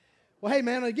Well, hey,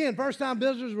 man, again, first-time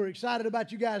visitors, we're excited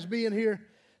about you guys being here.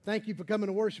 Thank you for coming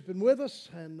and worshiping with us.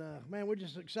 And, man, we're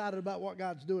just excited about what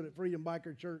God's doing at Freedom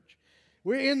Biker Church.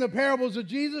 We're in the parables of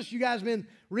Jesus. You guys been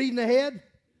reading ahead?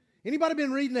 Anybody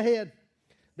been reading ahead?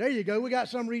 There you go. We got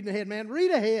some reading ahead, man.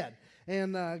 Read ahead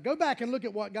and go back and look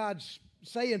at what God's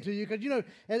saying to you. Because, you know,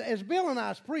 as Bill and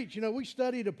I preach, you know, we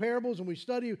study the parables and we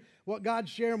study what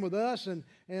God's sharing with us. And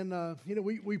you know,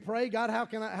 we pray, God,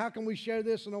 how can we share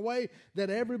this in a way that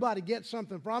everybody gets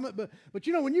something from it? But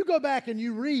you know, when you go back and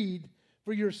you read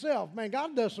for yourself, man,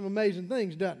 God does some amazing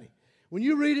things, doesn't He? When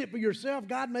you read it for yourself,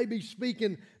 God may be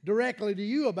speaking directly to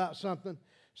you about something.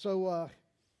 So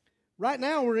right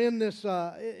now we're in this,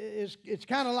 it's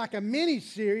kind of like a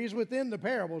mini-series within the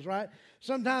parables, right?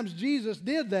 Sometimes Jesus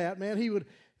did that, man.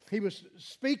 He was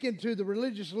speaking to the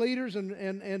religious leaders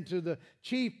and to the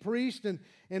chief priest. And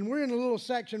we're in a little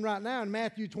section right now in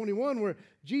Matthew 21 where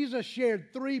Jesus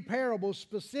shared 3 parables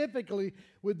specifically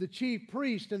with the chief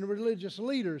priest and the religious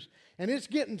leaders. And it's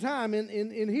getting time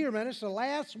in here, man. It's the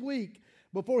last week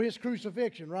before His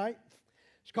crucifixion, right?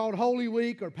 It's called Holy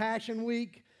Week or Passion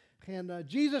Week. And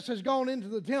Jesus has gone into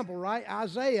the temple, right?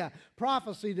 Isaiah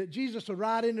prophesied that Jesus would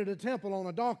ride into the temple on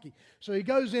a donkey. So He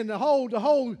goes in the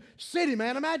whole city,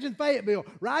 man. Imagine Fayetteville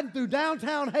riding through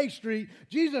downtown Hay Street,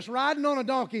 Jesus riding on a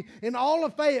donkey, and all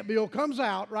of Fayetteville comes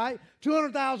out, right?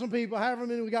 200,000 people, however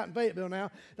many we got in Fayetteville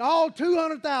now. All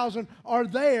 200,000 are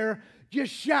there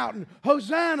just shouting,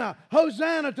 Hosanna,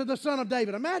 Hosanna to the Son of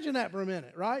David. Imagine that for a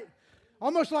minute, right?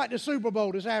 Almost like the Super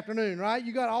Bowl this afternoon, right?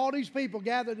 You got all these people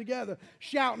gathered together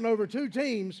shouting over 2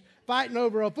 teams fighting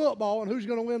over a football and who's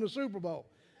going to win the Super Bowl.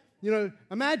 You know,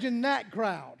 imagine that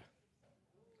crowd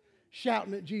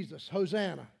shouting at Jesus,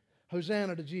 Hosanna,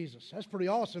 Hosanna to Jesus. That's pretty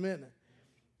awesome, isn't it?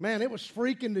 Man, it was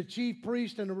freaking the chief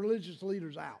priest and the religious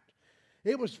leaders out.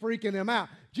 It was freaking them out.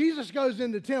 Jesus goes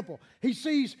in the temple. He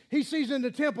sees in the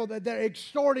temple that they're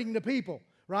extorting the people,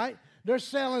 right? They're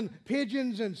selling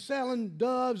pigeons and selling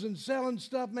doves and selling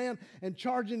stuff, man, and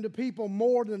charging the people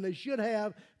more than they should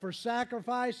have for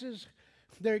sacrifices.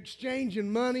 They're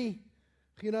exchanging money,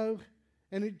 you know,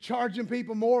 and charging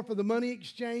people more for the money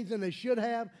exchange than they should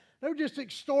have. They were just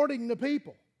extorting the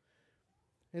people.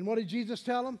 And what did Jesus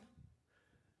tell them?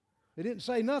 He didn't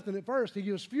say nothing at first.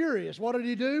 He was furious. What did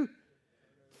He do?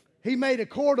 He made a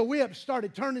cord of whips,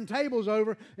 started turning tables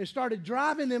over, and started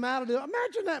driving them out of the...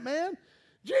 Imagine that, man.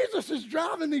 Jesus is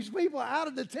driving these people out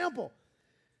of the temple.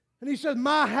 And He said,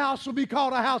 my house will be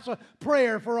called a house of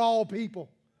prayer for all people.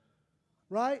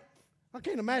 Right? I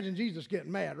can't imagine Jesus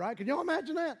getting mad, right? Can y'all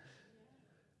imagine that?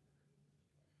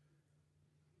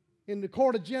 In the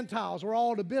court of Gentiles where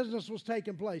all the business was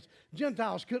taking place,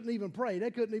 Gentiles couldn't even pray. They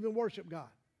couldn't even worship God.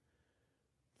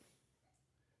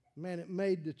 Man, it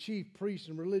made the chief priests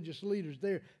and religious leaders,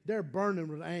 they're burning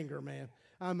with anger, man.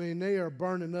 I mean, they are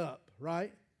burning up,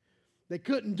 right? They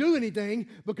couldn't do anything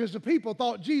because the people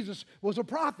thought Jesus was a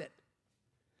prophet.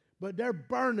 But they're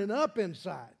burning up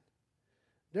inside.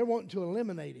 They're wanting to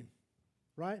eliminate Him,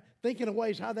 right? Thinking of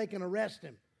ways how they can arrest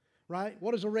Him, right?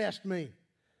 What does arrest mean?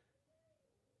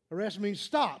 Arrest means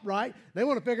stop, right? They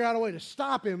want to figure out a way to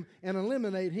stop Him and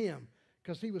eliminate Him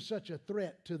because He was such a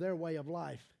threat to their way of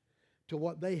life, to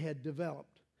what they had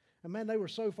developed. And man, they were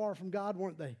so far from God,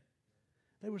 weren't they?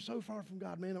 They were so far from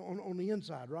God, man, on the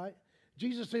inside, right?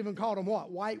 Jesus even called them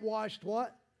what? Whitewashed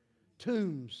what?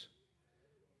 Tombs.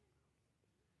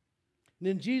 And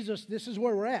then Jesus, this is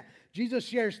where we're at. Jesus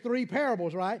shares 3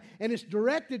 parables, right? And it's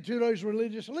directed to those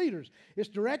religious leaders. It's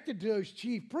directed to those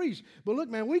chief priests. But look,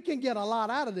 man, we can get a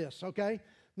lot out of this, okay?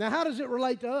 Now, how does it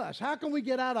relate to us? How can we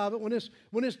get out of it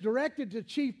when it's directed to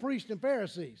chief priests and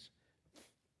Pharisees?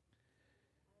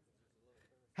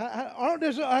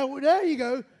 There you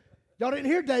go. Y'all didn't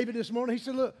hear David this morning. He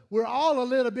said, look, we're all a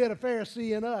little bit of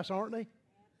Pharisee in us, aren't they?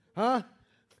 Huh?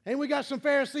 Ain't we got some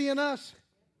Pharisee in us?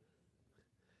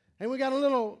 Ain't we got a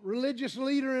little religious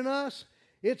leader in us?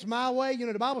 It's my way. You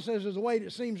know, the Bible says there's a way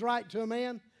that seems right to a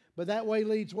man, but that way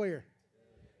leads where?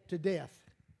 To death.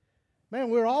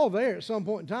 Man, we're all there at some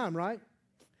point in time, right?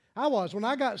 I was. When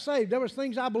I got saved, there was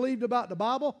things I believed about the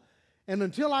Bible, and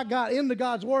until I got into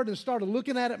God's Word and started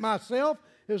looking at it myself,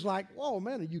 it was like, whoa,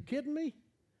 man, are you kidding me?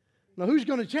 Now, who's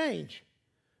going to change?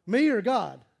 Me or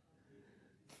God?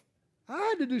 I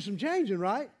had to do some changing,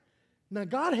 right? Now,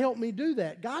 God helped me do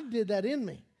that. God did that in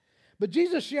me. But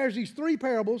Jesus shares these 3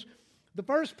 parables. The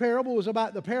first parable was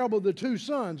about the parable of the 2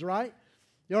 sons, right?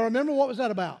 Y'all remember what was that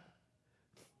about?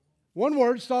 One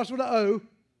word starts with an O.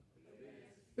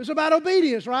 It's about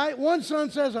obedience, right? One son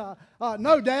says,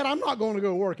 no, Dad, I'm not going to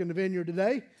go work in the vineyard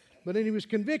today. But then he was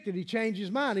convicted. He changed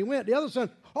his mind. He went. The other son,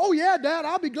 oh, yeah, Dad,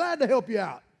 I'll be glad to help you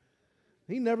out.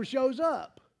 He never shows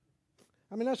up.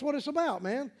 I mean, that's what it's about,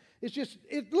 man. It's just,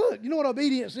 look, you know what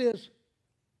obedience is?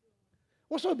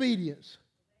 What's obedience?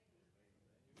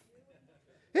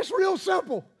 It's real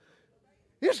simple.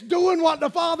 It's doing what the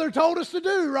Father told us to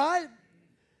do, right?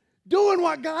 Doing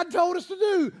what God told us to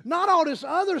do. Not all this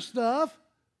other stuff.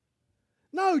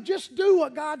 No, just do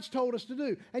what God's told us to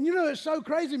do. And you know, it's so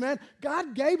crazy, man.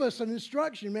 God gave us an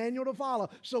instruction manual to follow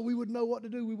so we would know what to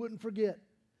do. We wouldn't forget.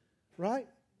 Right?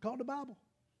 Called the Bible.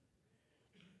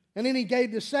 And then he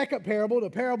gave the second parable, the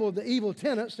parable of the evil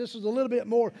tenants. This is a little bit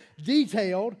more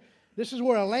detailed. This is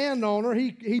where a landowner,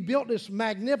 he built this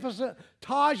magnificent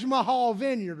Taj Mahal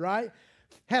vineyard, right?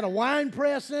 Had a wine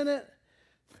press in it,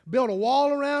 built a wall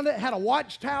around it, had a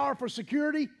watchtower for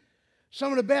security.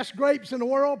 Some of the best grapes in the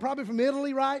world, probably from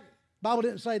Italy, right? Bible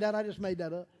didn't say that, I just made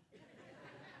that up.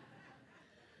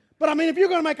 But I mean, if you're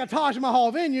going to make a Taj Mahal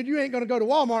vineyard, you ain't going to go to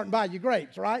Walmart and buy your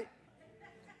grapes, right?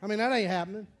 I mean, that ain't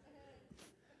happening.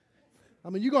 I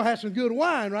mean, you're going to have some good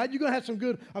wine, right? You're going to have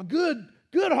a good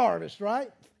harvest, right?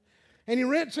 And he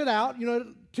rents it out, you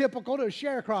know, typical, there's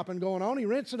sharecropping going on. He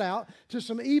rents it out to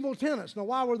some evil tenants. Now,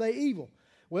 why were they evil?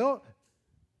 Well,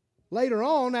 later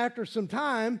on, after some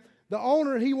time, the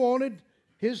owner, he wanted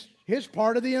his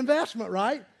part of the investment,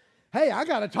 right? Hey, I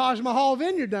got a Taj Mahal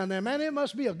vineyard down there, man. It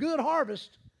must be a good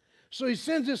harvest. So he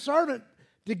sends his servant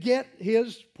to get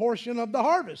his portion of the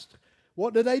harvest.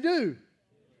 What do?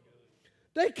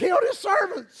 They killed his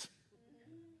servants.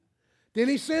 Then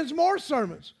he sends more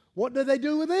servants. What did they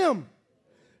do with them?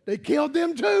 They killed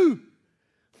them too.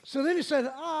 So then he said,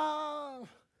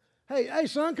 hey,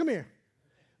 son, come here.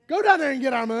 Go down there and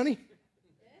get our money.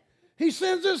 He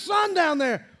sends his son down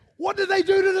there. What did they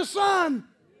do to the son?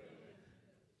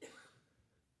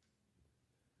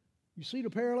 You see the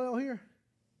parallel here?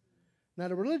 Now,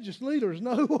 the religious leaders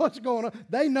know what's going on.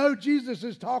 They know Jesus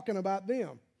is talking about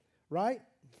them, right?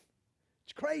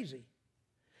 It's crazy.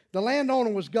 The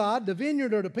landowner was God. The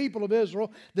vineyard are the people of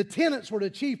Israel. The tenants were the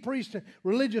chief priests and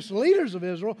religious leaders of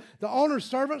Israel. The owner's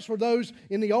servants were those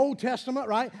in the Old Testament,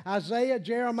 right? Isaiah,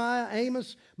 Jeremiah,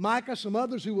 Amos, Micah, some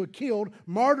others who were killed,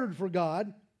 martyred for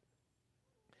God.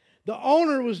 The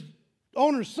owner's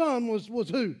son was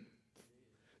who?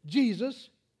 Jesus.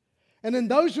 And then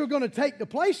those who are going to take the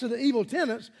place of the evil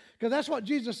tenants, because that's what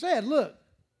Jesus said. Look,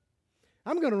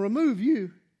 I'm going to remove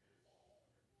you.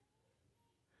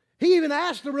 He even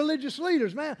asked the religious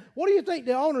leaders, man, what do you think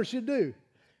the owner should do?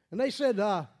 And they said,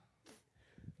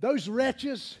 those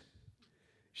wretches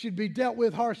should be dealt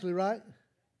with harshly, right?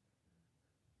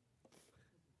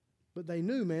 But they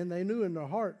knew, man, they knew in their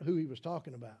heart who he was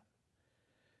talking about.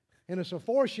 And it's a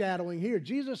foreshadowing here.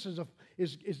 Jesus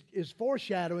is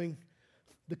foreshadowing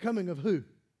the coming of who?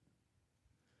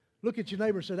 Look at your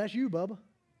neighbor and say, that's you, Bubba.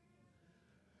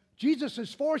 Jesus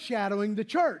is foreshadowing the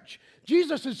church.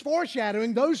 Jesus is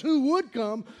foreshadowing those who would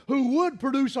come, who would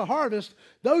produce a harvest,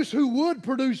 those who would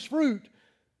produce fruit,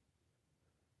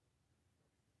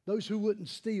 those who wouldn't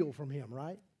steal from him,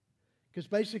 right? Because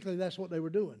basically that's what they were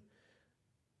doing.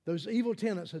 Those evil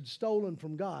tenants had stolen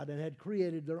from God and had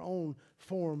created their own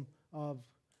form of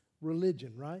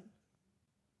religion, right?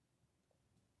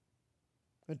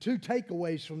 And two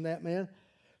takeaways from that, man.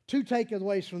 Two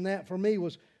takeaways from that for me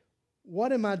was,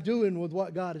 what am I doing with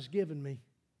what God has given me?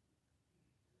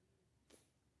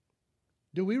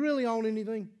 Do we really own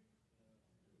anything?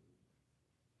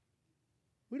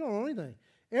 We don't own anything.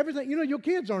 Everything, you know, your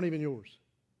kids aren't even yours.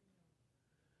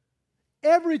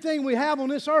 Everything we have on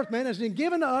this earth, man, has been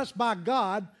given to us by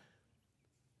God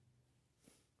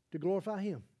to glorify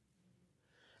Him.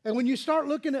 And when you start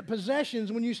looking at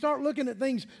possessions, when you start looking at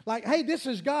things like, hey, this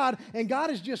is God, and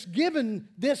God has just given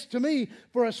this to me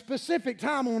for a specific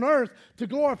time on earth to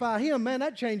glorify Him, man,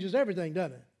 that changes everything,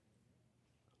 doesn't it?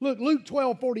 Look, Luke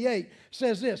 12:48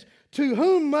 says this, to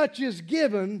whom much is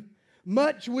given,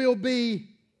 much will be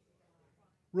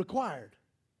required.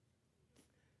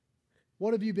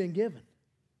 What have you been given?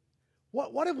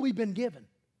 What have we been given?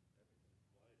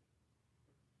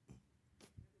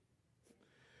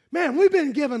 Man, we've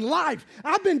been given life.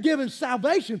 I've been given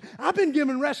salvation. I've been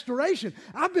given restoration.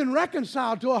 I've been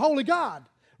reconciled to a holy God,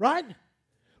 right?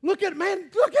 Look at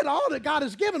all that God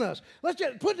has given us. Let's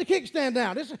just put the kickstand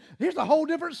down. Here's a whole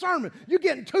different sermon. You're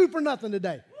getting 2 for nothing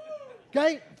today,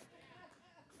 okay?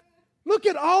 Look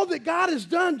at all that God has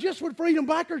done just with Freedom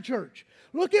Biker Church.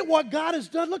 Look at what God has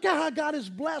done. Look at how God has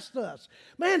blessed us.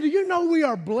 Man, do you know we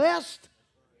are blessed?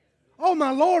 Oh,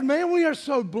 my Lord, man, we are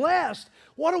so blessed.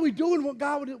 What are we doing with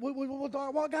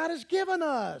what God has given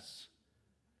us?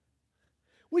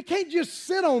 We can't just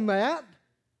sit on that.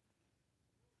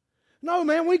 No,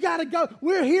 man, we got to go.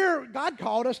 We're here. God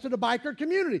called us to the biker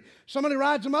community. Somebody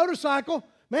rides a motorcycle,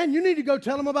 Man, you need to go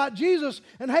tell them about Jesus,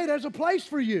 and hey, there's a place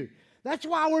for you. That's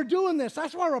why we're doing this.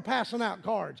 That's why we're passing out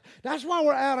cards. That's why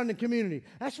we're out in the community.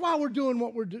 That's why we're doing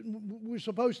what we're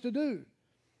supposed to do.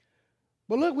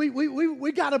 But look,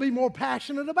 we got to be more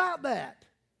passionate about that.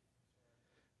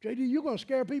 JD, you're going to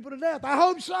scare people to death. I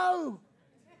hope so.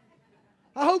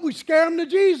 I hope we scare them to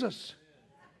Jesus.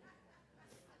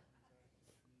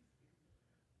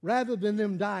 Rather than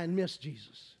them die and miss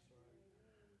Jesus.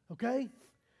 Okay?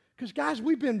 Because, guys,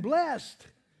 we've been blessed.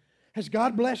 Has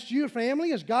God blessed your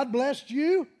family? Has God blessed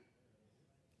you?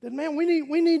 Then, man, we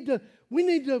need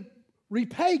to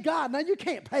repay God. Now, you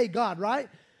can't pay God, right?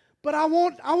 But I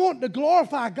want to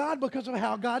glorify God because of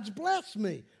how God's blessed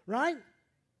me, right?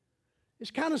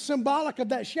 It's kind of symbolic of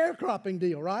that sharecropping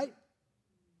deal, right?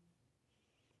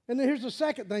 And then here's the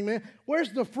second thing, man.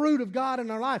 Where's the fruit of God in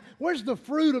our life? Where's the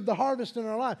fruit of the harvest in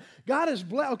our life? God is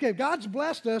blessed. Okay, God's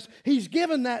blessed us. He's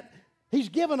given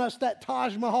us that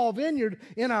Taj Mahal vineyard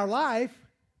in our life.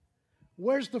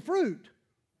 Where's the fruit?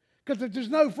 Because if there's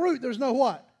no fruit, there's no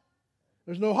what?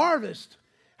 There's no harvest.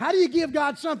 How do you give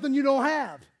God something you don't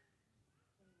have?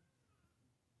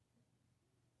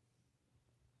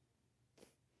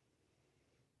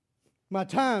 My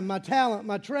time, my talent,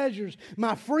 my treasures,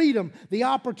 my freedom, the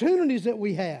opportunities that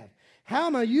we have. How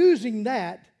am I using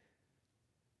that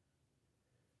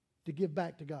to give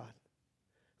back to God?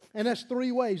 And that's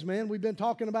three ways, man. We've been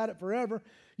talking about it forever.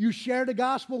 You share the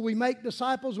gospel, we make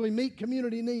disciples, we meet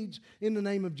community needs in the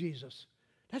name of Jesus.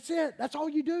 That's it. That's all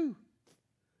you do.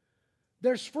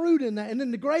 There's fruit in that. And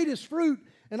then the greatest fruit,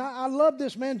 and I love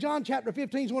this, man. John chapter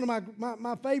 15 is one of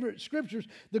my favorite scriptures.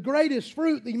 The greatest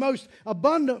fruit, the most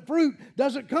abundant fruit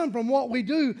doesn't come from what we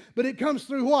do, but it comes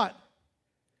through what?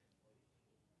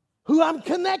 Who I'm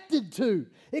connected to.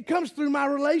 It comes through my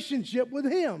relationship with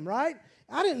Him, right?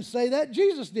 I didn't say that.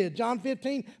 Jesus did. John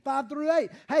 15, 5 through 8.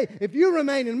 Hey, if you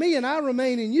remain in me and I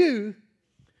remain in you,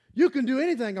 you can do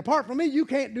anything. Apart from me, you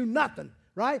can't do nothing,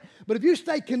 right? But if you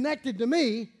stay connected to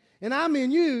me and I'm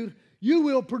in you, you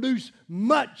will produce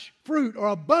much fruit or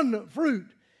abundant fruit.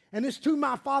 And it's to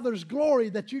my Father's glory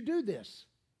that you do this.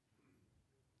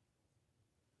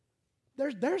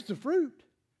 There's the fruit.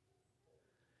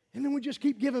 And then we just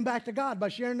keep giving back to God by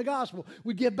sharing the gospel.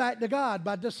 We give back to God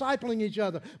by discipling each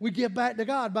other. We give back to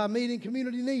God by meeting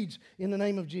community needs in the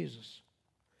name of Jesus.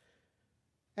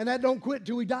 And that don't quit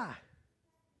till we die.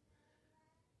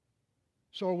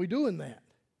 So are we doing that?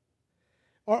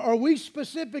 Or are we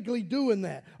specifically doing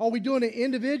that? Are we doing it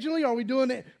individually or are we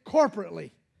doing it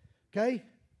corporately? Okay?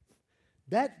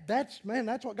 That's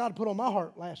what God put on my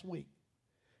heart last week.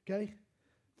 Okay?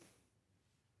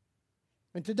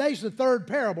 And today's the third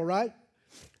parable, right?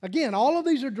 Again, all of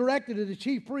these are directed at the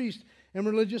chief priests and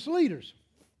religious leaders.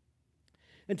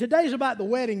 And today's about the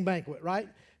wedding banquet, right?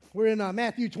 We're in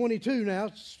Matthew 22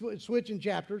 now, switching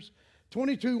chapters,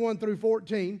 22, 1 through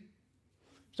 14.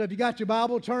 So if you got your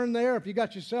Bible, turn there. If you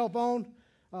got your cell phone,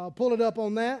 pull it up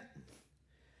on that.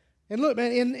 And look,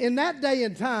 man, in that day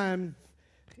and time,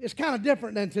 it's kind of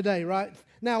different than today, right?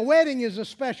 Now, wedding is a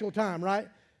special time, right?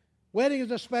 Wedding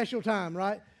is a special time,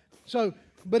 right? So,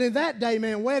 but in that day,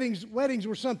 man, weddings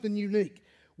were something unique.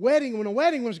 When a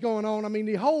wedding was going on, I mean,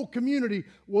 the whole community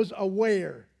was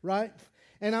aware, right?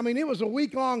 And I mean, it was a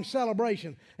week-long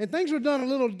celebration. And things were done a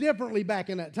little differently back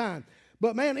in that time.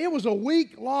 But man, it was a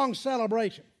week-long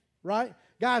celebration, right?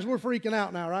 Guys, we're freaking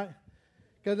out now, right?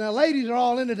 Because now ladies are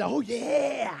all into the, oh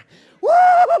yeah,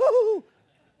 woo!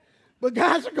 But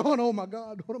guys are going, oh my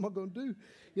God, what am I going to do?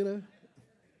 You know?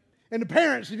 And the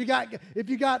parents, if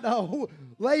you got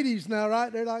ladies now,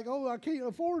 right? They're like, oh, I can't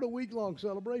afford a week-long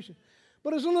celebration.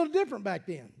 But it's a little different back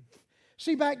then.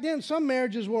 See, back then, some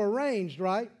marriages were arranged,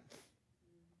 right?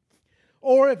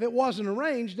 Or if it wasn't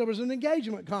arranged, there was an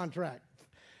engagement contract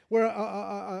where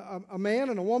a man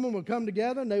and a woman would come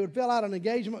together and they would fill out an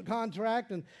engagement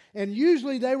contract, and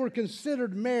usually they were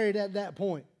considered married at that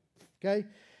point, okay?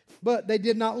 But they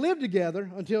did not live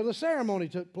together until the ceremony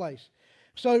took place.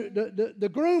 So the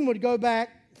groom would go back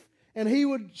and he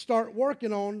would start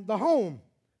working on the home,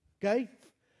 okay?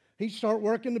 He'd start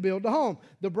working to build the home.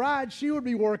 The bride, she would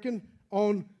be working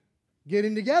on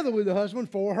getting together with the husband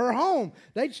for her home.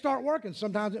 They'd start working.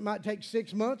 Sometimes it might take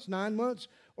 6 months, 9 months,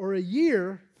 or a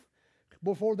year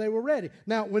before they were ready.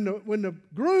 Now, when the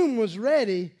groom was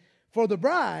ready for the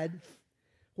bride,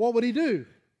 what would he do?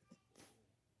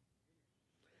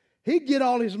 He'd get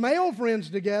all his male friends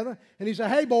together and he'd say,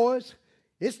 hey, boys,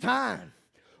 it's time.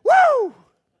 Woo!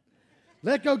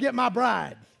 Let's go get my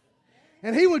bride.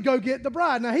 And he would go get the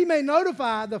bride. Now, he may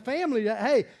notify the family that,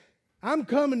 hey, I'm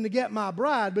coming to get my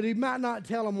bride, but he might not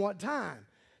tell them what time.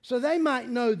 So they might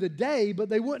know the day, but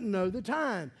they wouldn't know the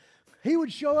time. he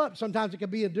would show up. Sometimes it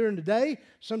could be during the day.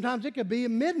 Sometimes it could be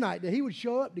at midnight that he would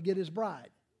show up to get his bride.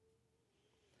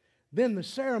 Then the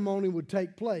ceremony would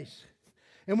take place.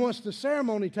 And once the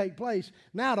ceremony take place,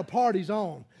 now the party's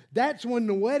on. That's when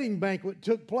the wedding banquet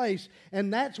took place,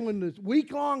 and that's when the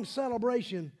week-long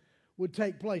celebration would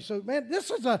take place. So, man,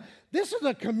 this is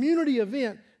a community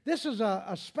event. This is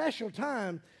a special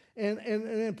time,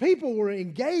 and people were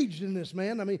engaged in this,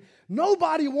 man. I mean,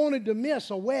 nobody wanted to miss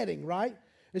a wedding, right?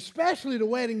 Especially the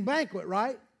wedding banquet,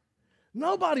 right?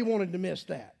 Nobody wanted to miss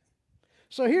that.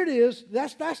 So here it is.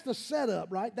 That's the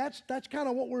setup, right? That's kind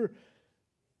of what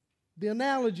the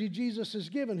analogy Jesus has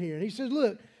given here. And he says,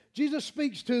 look, Jesus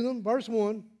speaks to them, verse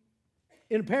 1,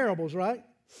 in parables, right?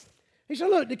 He said,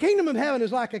 look, the kingdom of heaven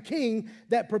is like a king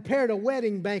that prepared a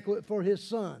wedding banquet for his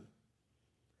son.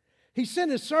 He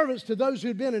sent his servants to those who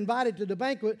had been invited to the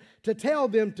banquet to tell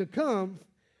them to come,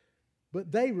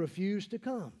 but they refused to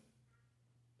come.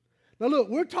 Now look,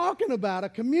 we're talking about a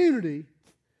community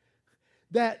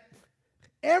that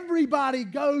everybody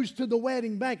goes to the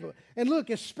wedding banquet. And look,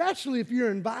 especially if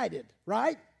you're invited,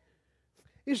 right?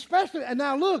 Especially, and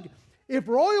now look, if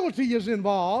royalty is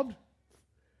involved,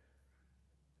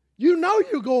 you know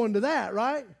you're going to that,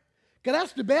 right? Because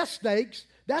that's the best steaks,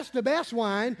 that's the best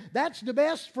wine, that's the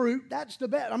best fruit, that's the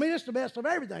best, it's the best of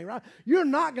everything, right? You're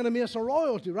not going to miss a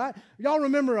royalty, right? Y'all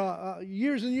remember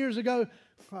years and years ago,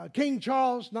 King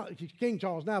Charles, not King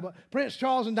Charles now, but Prince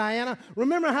Charles and Diana,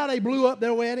 remember how they blew up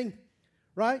their wedding?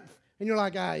 Right? And you're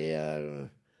like, yeah.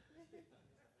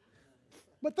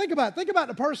 But think about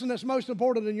the person that's most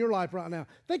important in your life right now.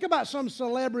 Think about some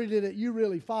celebrity that you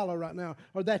really follow right now,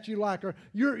 or that you like, or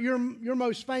your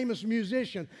most famous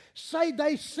musician. Say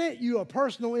they sent you a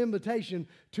personal invitation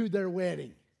to their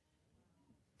wedding.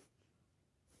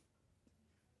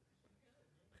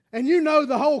 And you know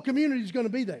the whole community is going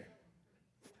to be there.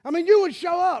 You would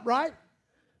show up, right?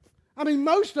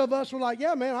 Most of us were like,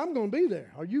 yeah, man, I'm going to be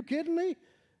there. Are you kidding me?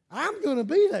 I'm going to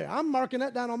be there. I'm marking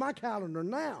that down on my calendar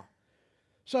now.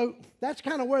 So that's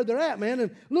kind of where they're at, man.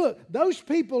 And look, those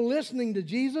people listening to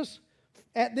Jesus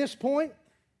at this point,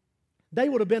 they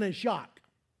would have been in shock.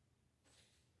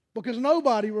 Because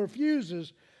nobody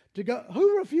refuses to go.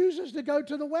 Who refuses to go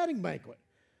to the wedding banquet?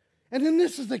 And then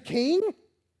this is the king?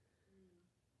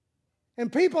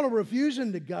 And people are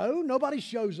refusing to go. Nobody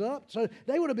shows up. So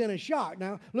they would have been in shock.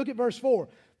 Now, look at verse 4.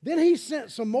 Then he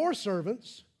sent some more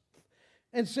servants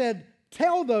and said,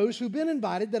 tell those who've been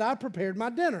invited that I prepared my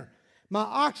dinner. My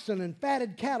oxen and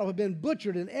fatted cattle have been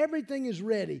butchered and everything is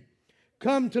ready.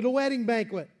 Come to the wedding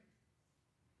banquet.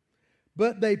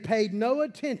 But they paid no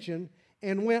attention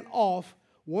and went off,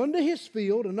 one to his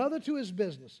field, another to his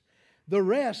business. The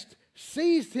rest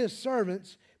seized his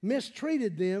servants,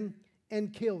 mistreated them,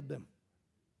 and killed them.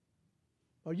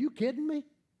 Are you kidding me?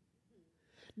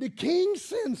 The king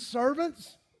sends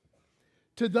servants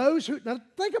to those who, now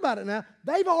think about it now,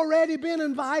 they've already been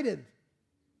invited.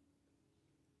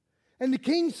 And the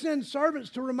king sends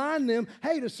servants to remind them,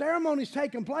 hey, the ceremony's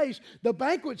taking place, the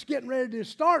banquet's getting ready to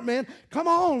start, man. Come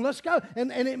on, let's go.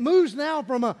 And it moves now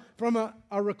from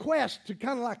a request to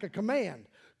kind of like a command.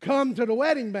 Come to the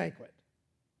wedding banquet.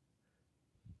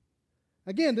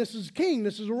 Again, this is king,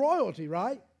 this is royalty,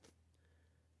 right?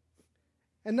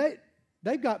 And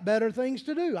they've got better things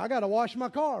to do. I got to wash my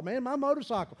car, man, my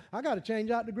motorcycle. I got to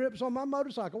change out the grips on my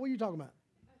motorcycle. What are you talking about?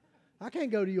 I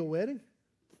can't go to your wedding.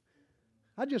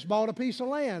 I just bought a piece of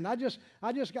land. I got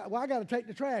to take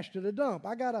the trash to the dump.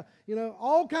 I got to,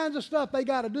 all kinds of stuff they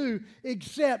got to do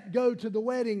except go to the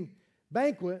wedding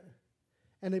banquet,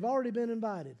 and they've already been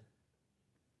invited.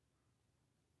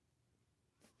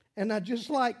 And now just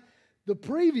like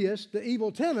the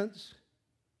evil tenants,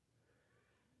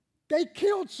 they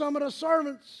killed some of the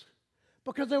servants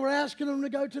because they were asking them to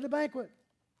go to the banquet.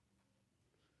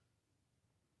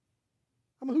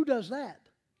 Who does that?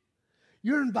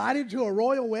 You're invited to a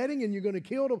royal wedding and you're going to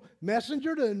kill the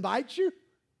messenger to invite you?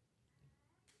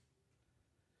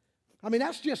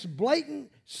 That's just blatant,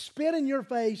 spit in your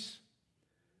face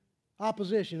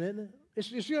opposition, isn't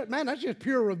it? That's just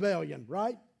pure rebellion,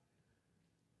 right?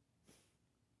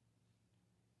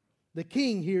 The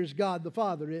king hears God the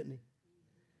Father, isn't he?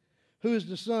 Who is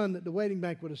the son that the wedding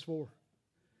banquet is for?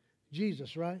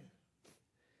 Jesus, right?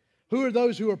 Who are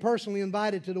those who are personally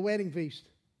invited to the wedding feast?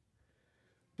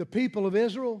 The people of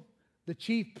Israel, the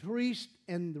chief priest,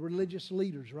 and the religious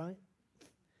leaders, right?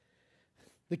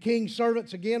 The king's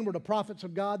servants, again, were the prophets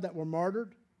of God that were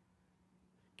martyred,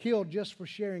 killed just for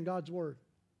sharing God's word.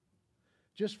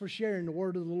 Just for sharing the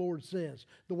word of the Lord says.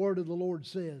 The word of the Lord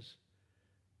says.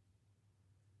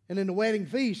 And in the wedding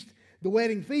feast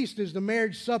is the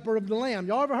marriage supper of the Lamb.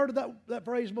 Y'all ever heard of that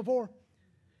phrase before?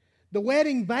 The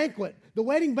wedding banquet. The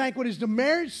wedding banquet is the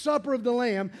marriage supper of the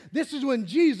Lamb. This is when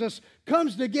Jesus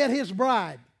comes to get His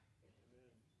bride.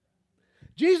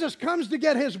 Jesus comes to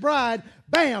get His bride.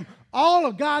 Bam! All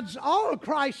of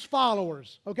Christ's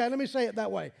followers. Okay, let me say it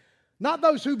that way. Not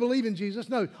those who believe in Jesus.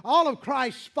 No, all of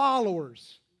Christ's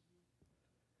followers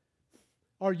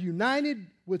are united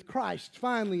with Christ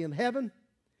finally in heaven,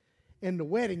 and the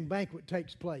wedding banquet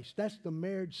takes place. That's the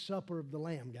marriage supper of the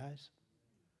Lamb, guys.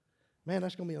 Man,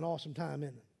 that's going to be an awesome time,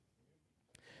 isn't it?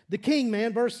 The king,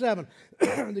 man, verse 7.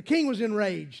 The king was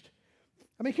enraged.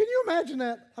 I mean, can you imagine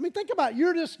that? I mean, think about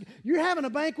it. You're having a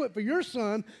banquet for your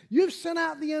son. You've sent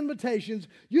out the invitations.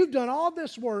 You've done all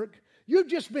this work. You've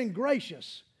just been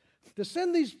gracious to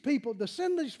send these people, to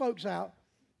send these folks out,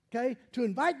 okay, to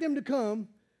invite them to come,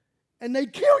 and they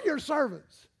kill your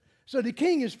servants. So the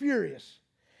king is furious.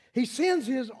 He sends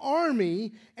his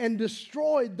army and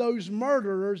destroyed those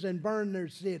murderers and burned their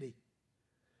city.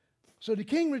 So the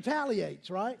king retaliates,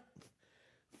 right?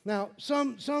 Now,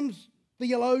 some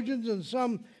theologians and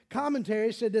some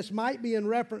commentaries said this might be in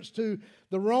reference to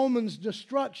the Romans'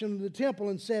 destruction of the temple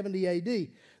in 70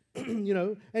 A.D. You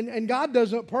know, and God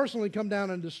doesn't personally come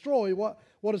down and destroy. What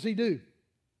does He do?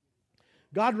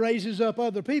 God raises up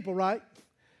other people, right?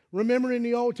 Remember in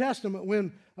the Old Testament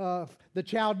when the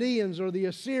Chaldeans or the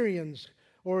Assyrians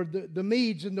or the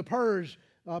Medes and the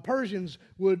Persians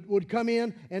would come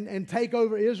in and take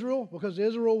over Israel because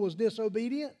Israel was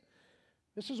disobedient?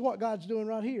 This is what God's doing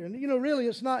right here. And, you know, really,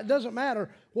 it doesn't matter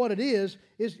what it is.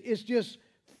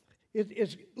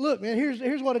 Look, man,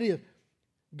 here's what it is.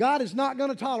 God is not going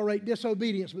to tolerate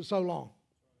disobedience but so long.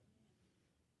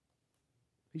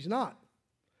 He's not.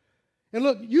 And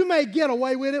look, you may get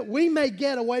away with it. We may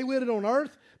get away with it on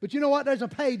earth. But you know what? There's a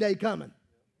payday coming.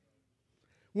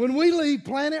 When we leave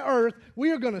planet Earth,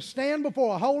 we are going to stand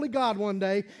before a holy God one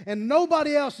day, and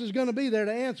nobody else is going to be there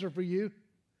to answer for you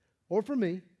or for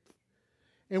me.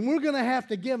 And we're going to have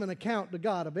to give an account to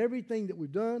God of everything that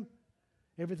we've done,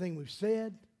 everything we've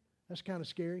said. That's kind of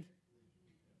scary.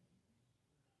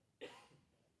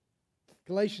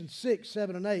 Galatians 6,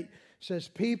 7, and 8 says,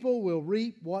 people will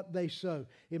reap what they sow.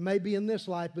 It may be in this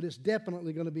life, but it's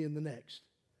definitely going to be in the next.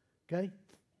 Okay?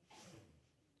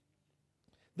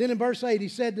 Then in verse 8, he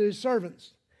said to his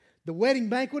servants, the wedding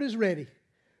banquet is ready,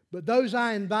 but those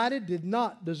I invited did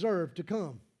not deserve to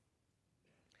come.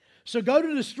 So go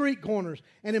to the street corners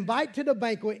and invite to the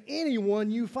banquet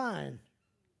anyone you find.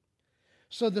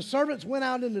 So the servants went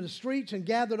out into the streets and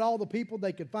gathered all the people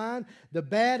they could find, the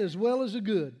bad as well as the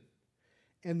good.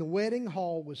 And the wedding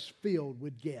hall was filled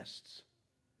with guests.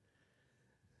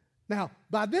 Now,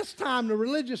 by this time, the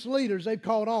religious leaders, they've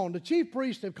caught on. The chief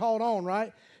priests have caught on,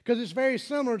 right? Because it's very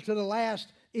similar to the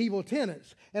last evil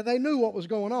tenants. And they knew what was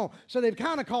going on. So they've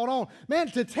kind of caught on. Man,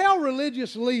 to tell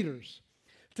religious leaders,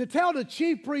 to tell the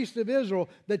chief priest of Israel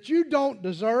that you don't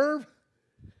deserve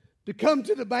to come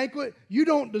to the banquet, you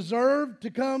don't deserve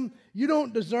to come, you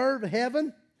don't deserve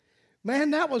heaven.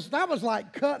 Man, that was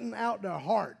like cutting out their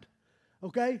heart.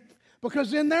 Okay?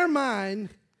 Because in their mind,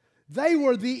 they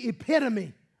were the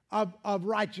epitome of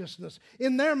righteousness.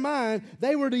 In their mind,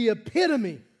 they were the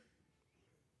epitome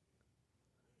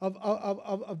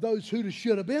of those who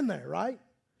should have been there, right?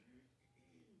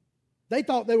 They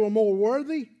thought they were more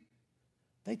worthy.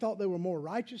 They thought they were more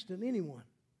righteous than anyone.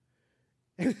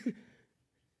 And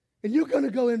you're going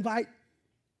to go invite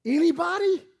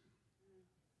anybody?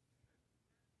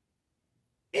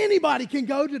 Anybody can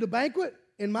go to the banquet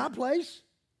in my place?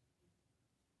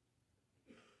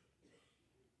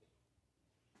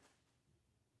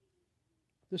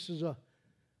 This is a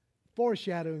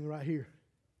foreshadowing right here.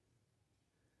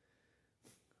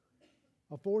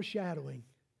 A foreshadowing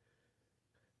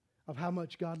of how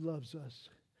much God loves us.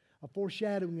 A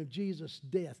foreshadowing of Jesus'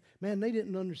 death. Man, they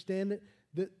didn't understand it.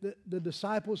 The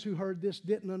disciples who heard this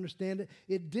didn't understand it.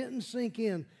 It didn't sink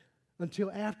in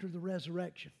until after the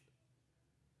resurrection.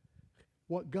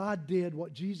 What God did,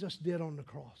 what Jesus did on the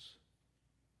cross.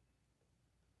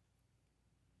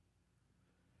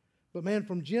 But man,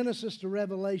 from Genesis to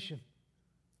Revelation,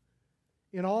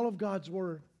 in all of God's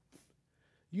Word,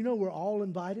 you know we're all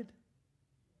invited.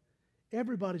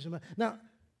 Everybody's invited. Now,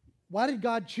 why did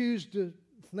God choose the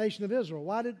nation of Israel?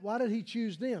 Why did He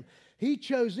choose them? He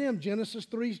chose them, Genesis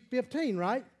 3:15,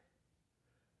 right?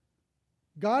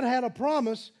 God had a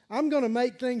promise. I'm going to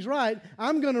make things right.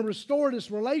 I'm going to restore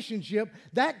this relationship.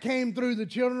 That came through the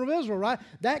children of Israel, right?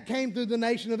 That came through the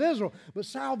nation of Israel. But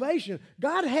salvation,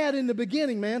 God had in the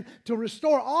beginning, man, to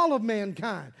restore all of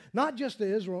mankind, not just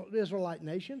the Israelite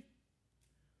nation.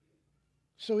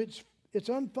 So it's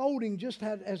unfolding just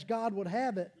as God would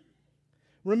have it.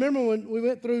 Remember when we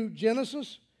went through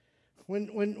Genesis?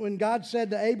 When God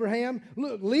said to Abraham,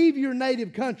 look, leave your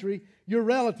native country, your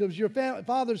relatives, your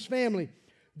father's family.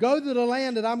 Go to the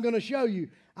land that I'm going to show you.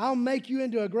 I'll make you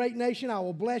into a great nation. I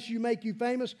will bless you, make you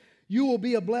famous. You will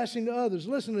be a blessing to others.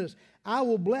 Listen to this. I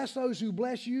will bless those who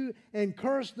bless you and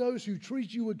curse those who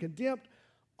treat you with contempt.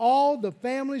 All the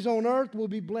families on earth will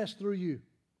be blessed through you.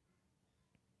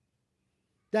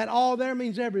 That all there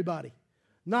means everybody,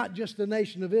 not just the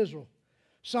nation of Israel.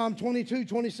 Psalm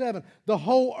 22:27. The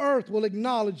whole earth will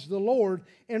acknowledge the Lord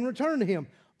and return to Him.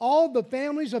 All the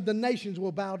families of the nations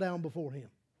will bow down before Him.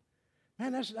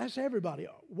 Man, that's everybody,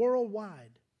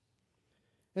 worldwide.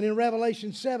 And in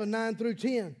Revelation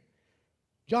 7:9-10,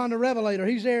 John the Revelator,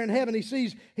 he's there in heaven. He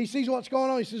sees what's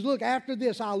going on. He says, look, after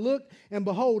this I looked, and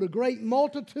behold, a great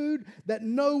multitude that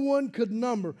no one could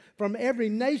number, from every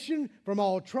nation, from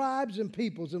all tribes and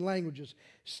peoples and languages,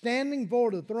 standing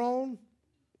before the throne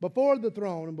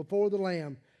and before the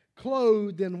Lamb,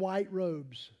 clothed in white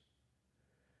robes,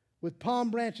 with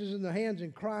palm branches in their hands,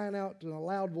 and crying out in a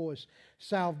loud voice,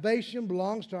 salvation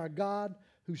belongs to our God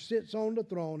who sits on the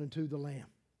throne and to the Lamb.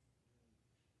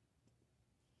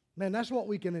 Man, that's what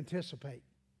we can anticipate.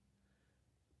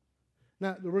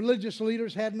 Now, the religious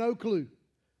leaders had no clue.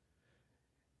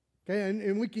 Okay,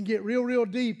 and we can get real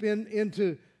deep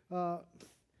into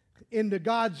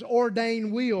God's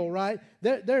ordained will, right?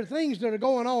 There are things that are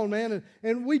going on, man,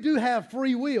 and we do have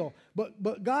free will.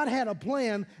 But God had a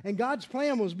plan, and God's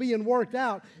plan was being worked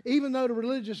out, even though the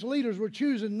religious leaders were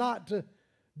choosing not to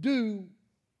do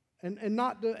and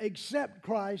not to accept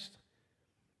Christ,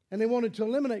 and they wanted to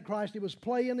eliminate Christ. It was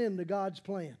playing into God's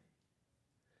plan.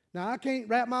 Now, I can't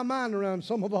wrap my mind around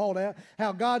some of all that,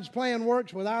 how God's plan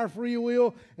works with our free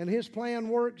will and His plan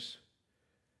works.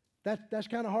 That's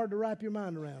kind of hard to wrap your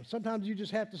mind around. Sometimes you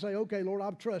just have to say, okay, Lord,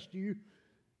 I'll trust you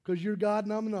because you're God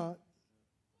and I'm not.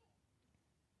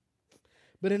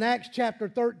 But in Acts chapter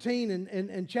 13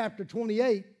 and chapter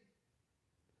 28,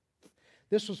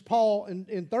 this was Paul,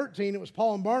 in 13, it was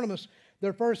Paul and Barnabas,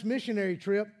 their first missionary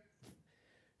trip.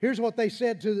 Here's what they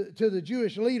said to the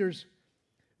Jewish leaders.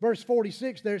 Verse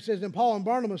 46 there, it says, and Paul and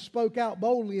Barnabas spoke out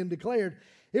boldly and declared,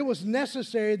 it was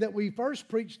necessary that we first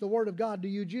preach the word of God to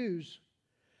you Jews.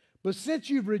 But since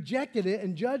you've rejected it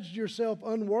and judged yourself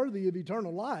unworthy of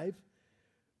eternal life,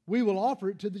 we will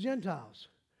offer it to the Gentiles.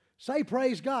 Say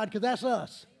praise God, because that's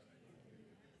us.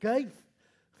 Okay?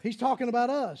 He's talking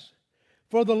about us.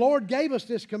 For the Lord gave us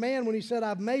this command when He said,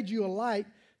 I've made you a light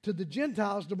to the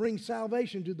Gentiles to bring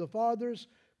salvation to the farthest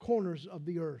corners of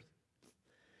the earth.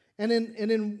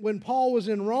 And when Paul was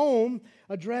in Rome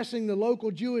addressing the local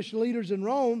Jewish leaders in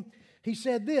Rome, he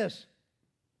said this,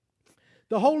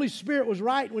 the Holy Spirit was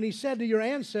right when He said to your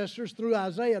ancestors through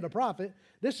Isaiah the prophet,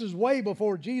 this is way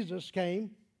before Jesus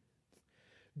came,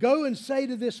 go and say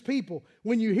to this people,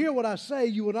 when you hear what I say,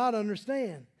 you will not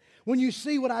understand. When you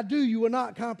see what I do, you will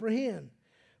not comprehend.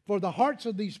 For the hearts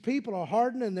of these people are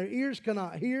hardened, and their ears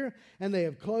cannot hear, and they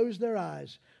have closed their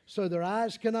eyes. So their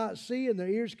eyes cannot see, and their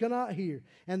ears cannot hear,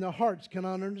 and their hearts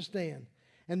cannot understand.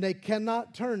 And they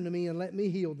cannot turn to me and let me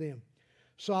heal them.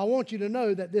 So I want you to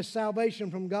know that this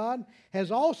salvation from God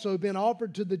has also been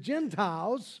offered to the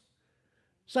Gentiles.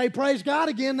 Say, praise God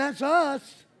again, that's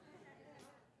us.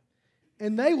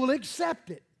 And they will accept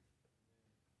it.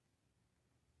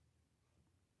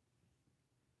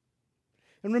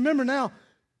 And remember now,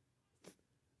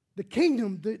 the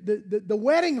kingdom, the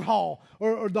wedding hall,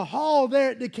 or the hall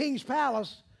there at the king's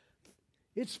palace,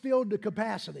 it's filled to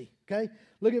capacity. Okay?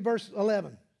 Look at verse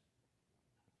 11.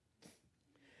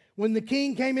 When the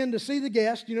king came in to see the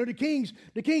guests, you know, the kings,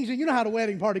 you know how the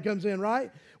wedding party comes in,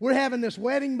 right? We're having this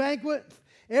wedding banquet.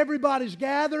 Everybody's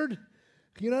gathered,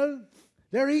 you know.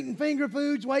 They're eating finger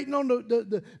foods, waiting on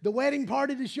the wedding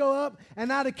party to show up. And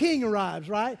now the king arrives,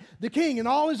 right? The king and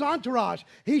all his entourage.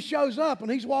 He shows up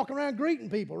and he's walking around greeting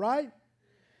people, right?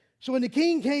 So when the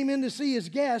king came in to see his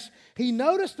guests, he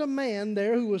noticed a man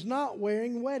there who was not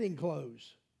wearing wedding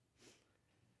clothes.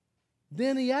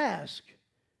 Then he asked,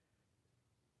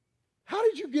 how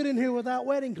did you get in here without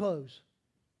wedding clothes?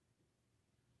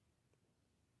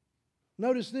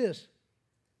 Notice this.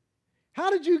 How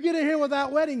did you get in here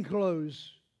without wedding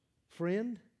clothes,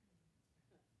 friend?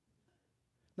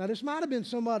 Now, this might have been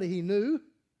somebody he knew,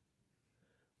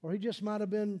 or he just might have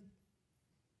been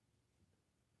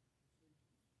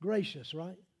gracious,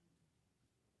 right?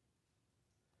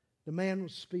 The man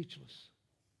was speechless.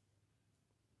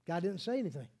 God didn't say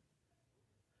anything.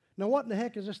 Now, what in the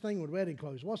heck is this thing with wedding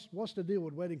clothes? What's the deal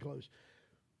with wedding clothes?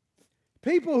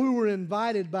 People who were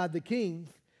invited by the king,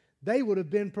 they would have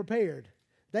been prepared.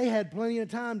 They had plenty of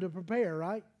time to prepare,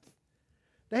 right?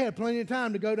 They had plenty of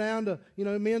time to go down to,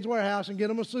 Men's Warehouse and get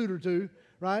them a suit or two,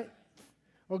 right?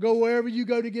 or go wherever you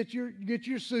go to get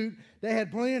your suit. They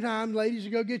had plenty of time, ladies, to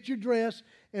go get your dress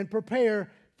and prepare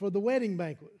for the wedding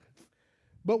banquet.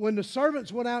 But when the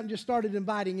servants went out and just started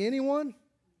inviting anyone,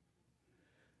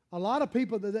 a lot of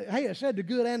people, hey, I said the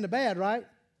good and the bad, right?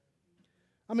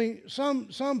 I mean, some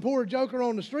poor joker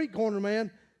on the street corner,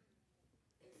 man,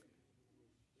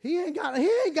 he ain't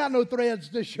got no threads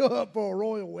to show up for a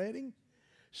royal wedding.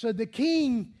 So the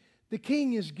king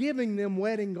is giving them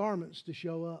wedding garments to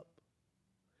show up.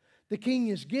 The king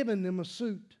is giving them a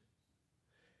suit.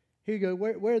 Here you go,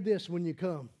 wear this when you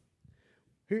come.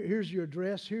 Here's your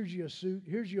dress, here's your suit,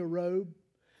 here's your robe.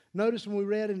 Notice when we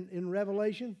read in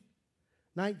Revelation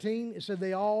 19, it said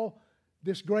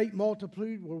this great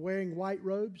multitude were wearing white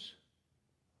robes.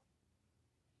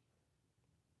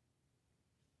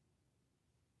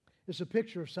 It's a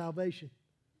picture of salvation.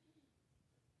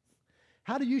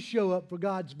 How do you show up for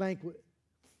God's banquet?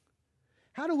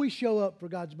 How do we show up for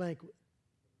God's banquet?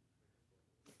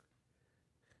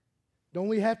 Don't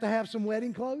we have to have some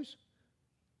wedding clothes?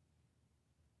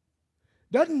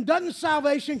 Doesn't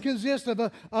salvation consist of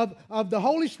the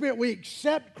Holy Spirit? We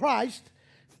accept Christ.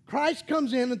 Christ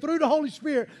comes in, and through the Holy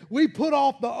Spirit, we put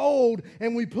off the old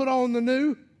and we put on the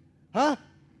new. Huh?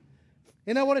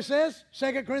 You know what it says?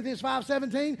 2 Corinthians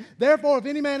 5:17. Therefore, if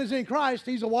any man is in Christ,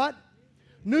 he's a what?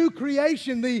 New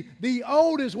creation. The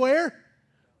old is where?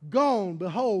 Gone.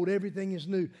 Behold, everything is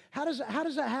new. How does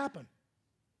that happen?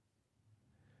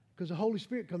 Because the Holy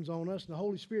Spirit comes on us, and the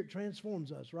Holy Spirit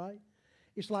transforms us, right?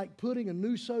 It's like putting a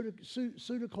new suit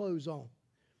of clothes on.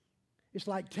 It's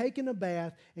like taking a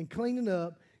bath and cleaning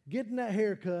up, getting that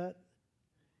haircut,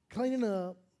 cleaning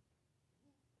up,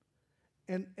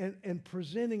 and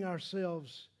presenting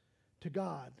ourselves to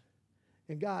God.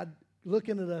 And God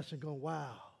looking at us and going,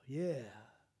 wow, yeah.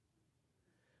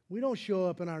 We don't show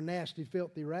up in our nasty,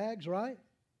 filthy rags, right?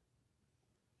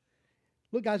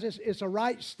 Look, guys, it's a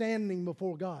right standing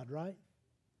before God, right?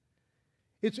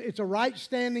 It's a right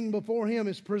standing before Him.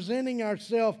 It's presenting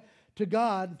ourselves to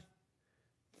God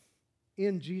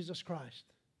in Jesus Christ.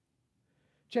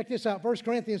 Check this out, 1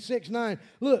 Corinthians 6:9.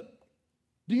 Look,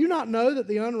 do you not know that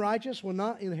the unrighteous will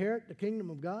not inherit the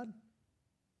kingdom of God?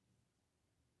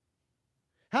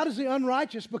 How does the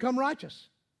unrighteous become righteous?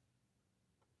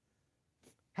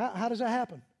 How does that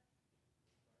happen?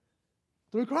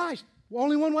 Through Christ.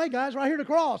 Only one way, guys, right here, the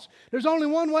cross. There's only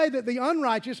one way that the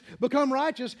unrighteous become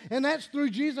righteous, and that's through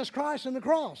Jesus Christ and the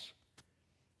cross.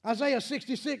 Isaiah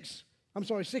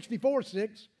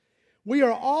 64:6. We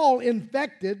are all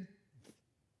infected.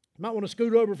 You might want to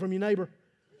scoot over from your neighbor.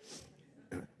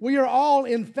 We are all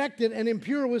infected and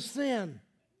impure with sin.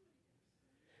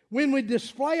 When we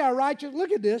display our righteous,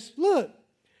 look at this, look.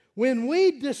 When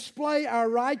we display our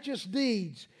righteous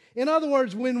deeds, in other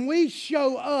words, when we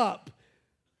show up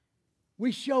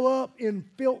in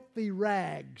filthy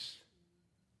rags.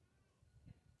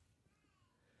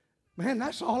 Man,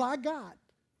 that's all I got.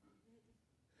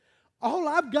 All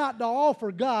I've got to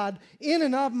offer God in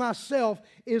and of myself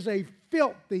is a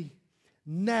filthy,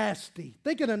 nasty.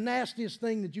 Think of the nastiest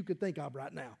thing that you could think of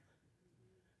right now.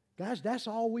 Guys, that's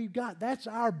all we've got. That's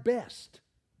our best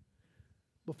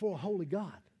before a holy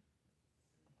God.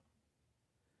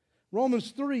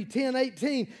 Romans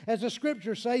 3:10-18, as the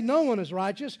Scriptures say, no one is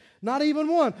righteous, not even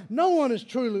one. No one is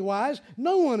truly wise.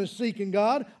 No one is seeking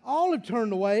God. All have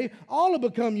turned away. All have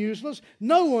become useless.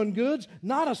 No one goods,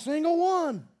 not a single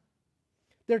one.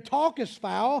 Their talk is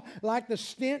foul, like the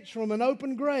stench from an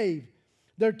open grave.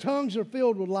 Their tongues are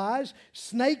filled with lies.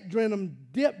 Snake venom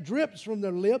drips from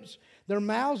their lips. Their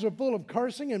mouths are full of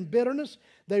cursing and bitterness.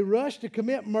 They rush to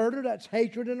commit murder. That's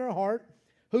hatred in their heart.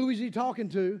 Who is he talking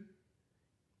to?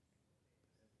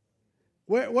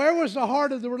 Where was the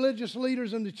heart of the religious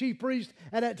leaders and the chief priests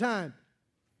at that time?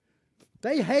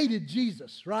 They hated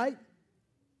Jesus, right?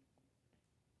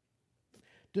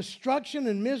 Destruction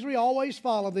and misery always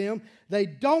follow them. They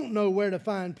don't know where to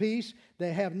find peace.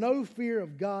 They have no fear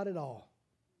of God at all.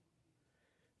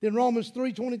 Then Romans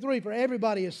 3:23, for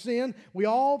everybody has sinned. We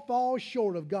all fall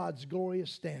short of God's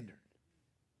glorious standard.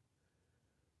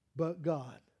 But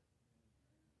God.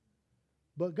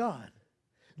 But God.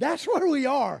 That's where we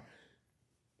are.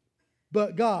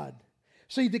 But God.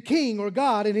 See, the King or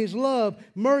God in His love,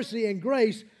 mercy, and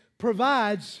grace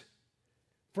provides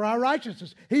for our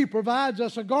righteousness. He provides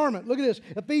us a garment. Look at this,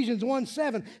 Ephesians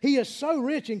 1:7. He is so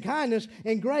rich in kindness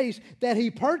and grace that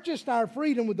He purchased our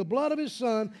freedom with the blood of His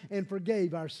Son and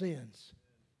forgave our sins.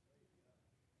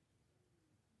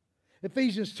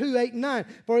 Ephesians 2:8-9.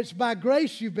 For it's by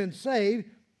grace you've been saved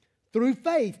through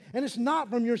faith. And it's not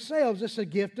from yourselves, it's a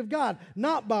gift of God.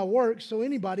 Not by works so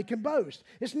anybody can boast.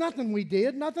 It's nothing we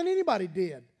did, nothing anybody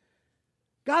did.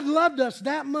 God loved us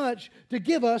that much to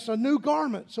give us a new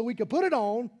garment so we could put it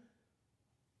on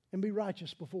and be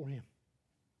righteous before Him.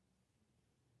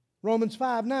 Romans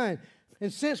 5:9.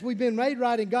 And since we've been made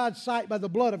right in God's sight by the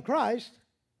blood of Christ,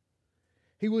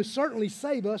 He will certainly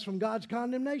save us from God's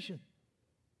condemnation.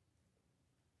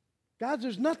 Guys,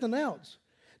 there's nothing else.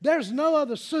 There's no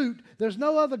other suit, there's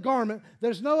no other garment,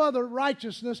 there's no other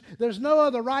righteousness, there's no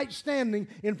other right standing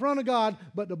in front of God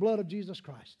but the blood of Jesus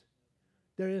Christ.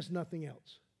 There is nothing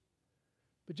else.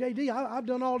 But JD, I've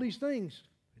done all these things.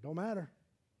 It don't matter.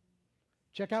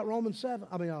 Check out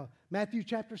Matthew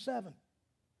chapter 7.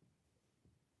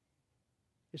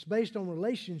 It's based on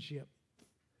relationship.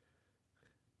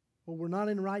 Or we're not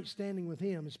in right standing with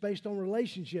Him. It's based on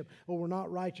relationship, or we're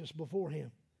not righteous before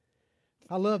Him.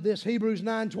 I love this, Hebrews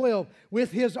 9:12.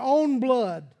 With His own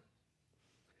blood,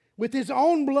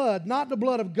 not the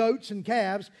blood of goats and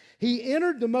calves, He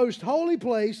entered the most holy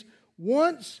place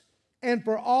once and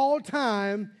for all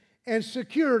time and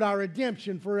secured our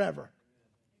redemption forever.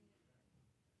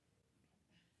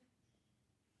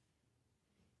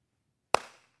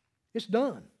 It's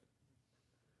done.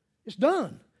 It's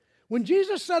done. When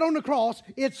Jesus said on the cross,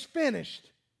 it's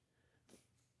finished.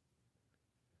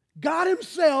 God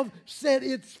Himself said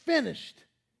it's finished.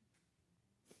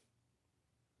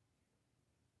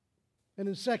 And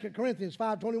in 2 Corinthians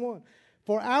 5:21,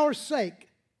 for our sake,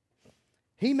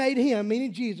 He made Him,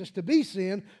 meaning Jesus, to be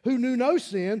sin, who knew no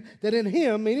sin, that in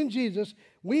Him, meaning Jesus,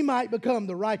 we might become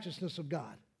the righteousness of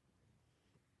God.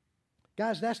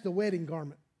 Guys, that's the wedding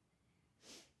garment.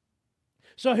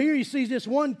 So here He sees this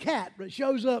one cat that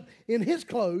shows up in his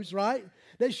clothes, right?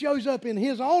 That shows up in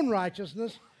his own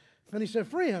righteousness. And He said,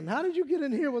 friend, how did you get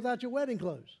in here without your wedding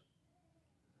clothes?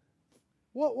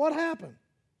 What happened?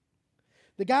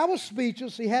 The guy was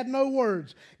speechless. He had no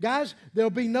words. Guys, there'll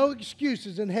be no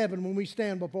excuses in heaven when we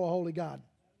stand before a holy God.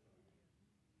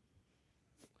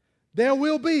 You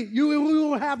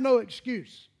will have no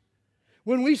excuse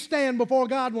when we stand before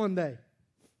God one day.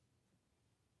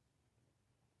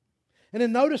 And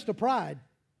then notice the pride,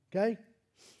 okay?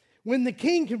 When the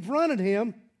king confronted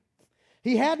him,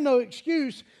 he had no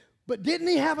excuse, but didn't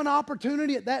he have an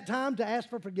opportunity at that time to ask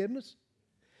for forgiveness?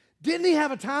 Didn't he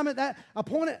have a time at that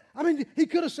appointed? He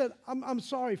could have said, I'm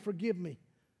sorry, forgive me.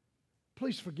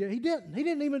 Please forgive. He didn't. He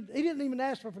didn't even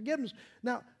ask for forgiveness.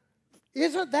 Now,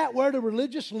 isn't that where the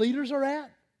religious leaders are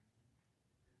at?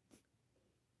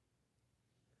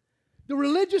 The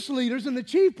religious leaders and the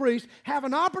chief priests have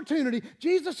an opportunity.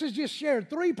 Jesus has just shared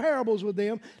 3 parables with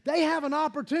them. They have an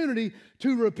opportunity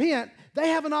to repent. They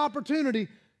have an opportunity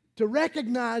to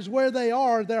recognize where they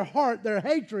are, their heart, their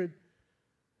hatred.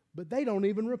 But they don't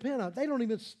even repent of it.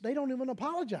 They don't even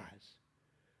apologize.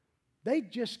 They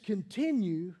just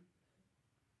continue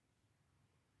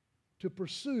to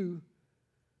pursue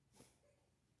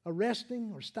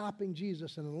arresting or stopping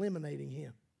Jesus and eliminating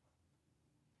Him.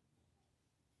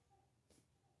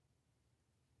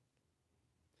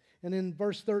 And in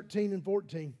verse 13 and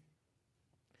 14,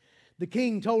 the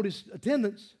king told his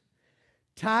attendants,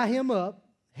 tie him up,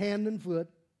 hand and foot,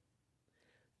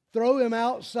 throw him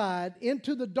outside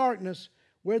into the darkness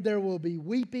where there will be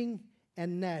weeping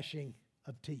and gnashing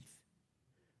of teeth.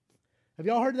 Have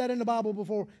y'all heard that in the Bible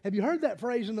before? Have you heard that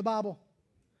phrase in the Bible?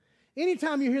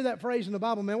 Anytime you hear that phrase in the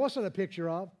Bible, man, what's that a picture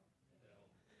of?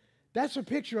 That's a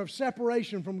picture of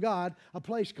separation from God, a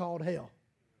place called hell.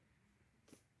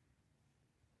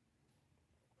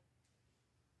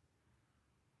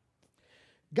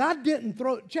 God didn't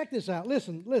check this out,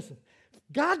 listen.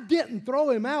 God didn't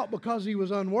throw him out because he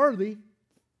was unworthy.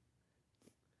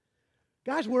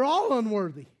 Guys, we're all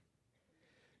unworthy.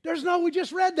 We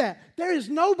just read that. There is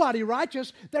nobody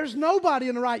righteous. There's nobody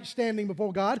in the right standing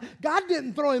before God. God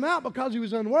didn't throw him out because he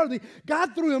was unworthy.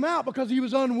 God threw him out because he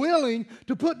was unwilling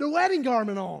to put the wedding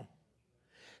garment on.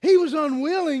 He was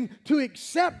unwilling to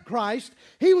accept Christ.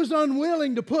 He was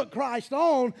unwilling to put Christ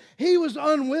on. He was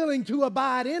unwilling to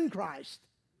abide in Christ.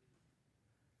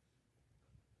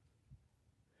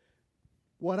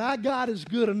 What I got is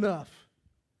good enough.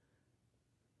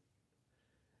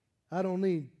 I don't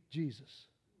need Jesus.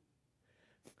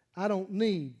 I'm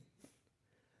going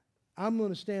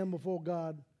to stand before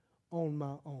God on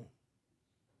my own.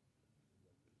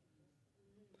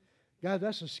 God,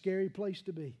 that's a scary place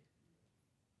to be.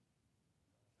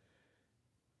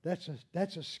 That's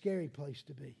a scary place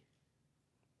to be.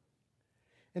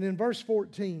 And in verse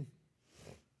 14,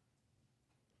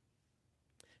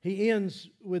 he ends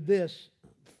with this.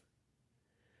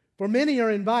 For many are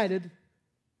invited,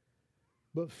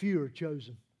 but few are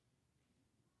chosen.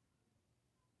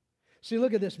 See,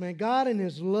 look at this, man. God in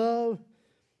His love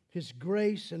His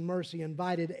grace and mercy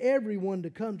invited everyone to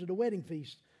come to the wedding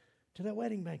feast, to that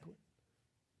wedding banquet.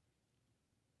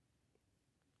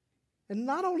 And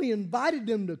not only invited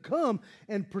them to come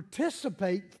and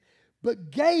participate,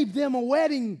 but gave them a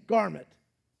wedding garment.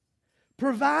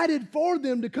 Provided for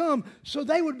them to come so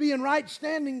they would be in right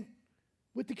standing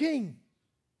with the king.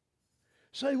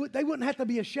 So they wouldn't have to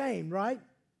be ashamed, right?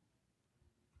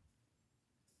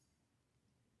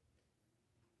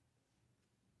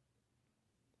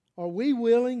 Are we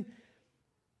willing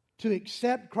to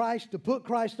accept Christ, to put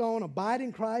Christ on, abide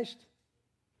in Christ,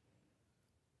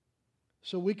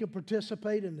 so we can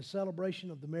participate in the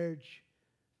celebration of the marriage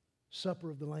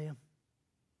supper of the Lamb?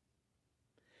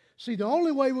 See, the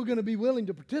only way we're going to be willing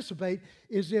to participate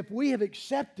is if we have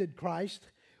accepted Christ,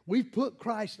 we've put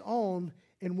Christ on,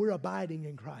 and we're abiding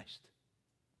in Christ.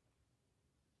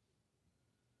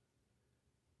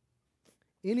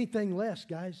 Anything less,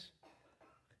 guys,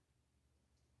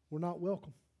 we're not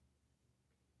welcome.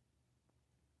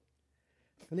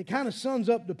 And it kind of sums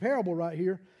up the parable right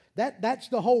here. That's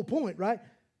the whole point, right?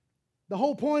 The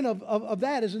whole point of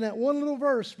that is in that one little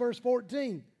verse, verse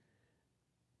 14.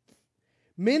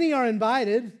 Many are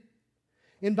invited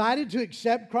to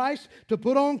accept Christ, to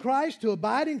put on Christ, to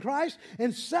abide in Christ,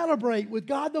 and celebrate with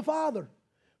God the Father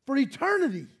for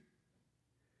eternity.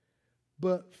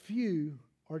 But few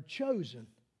are chosen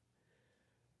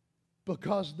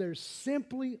because they're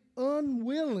simply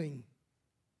unwilling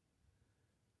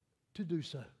to do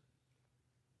so.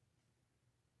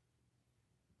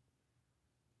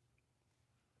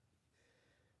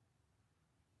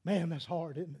 Man, that's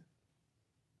hard, isn't it?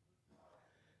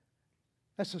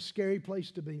 That's a scary place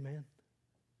to be, man.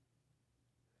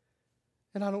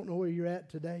 And I don't know where you're at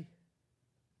today.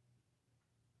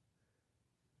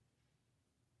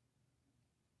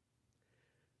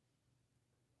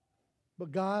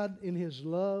 But God, in His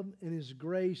love and His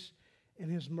grace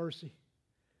and His mercy,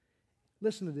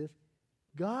 listen to this,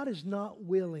 God is not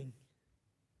willing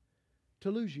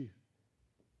to lose you.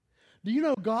 Do you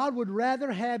know God would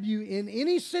rather have you in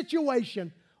any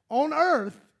situation on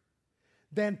earth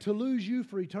than to lose you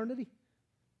for eternity?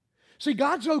 See,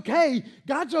 God's okay.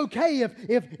 God's okay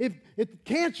if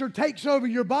cancer takes over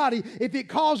your body, if it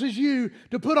causes you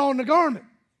to put on the garment.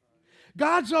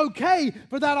 God's okay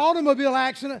for that automobile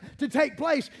accident to take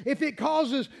place if it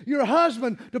causes your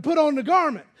husband to put on the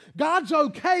garment. God's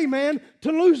okay, man,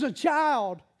 to lose a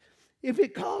child if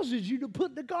it causes you to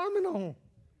put the garment on.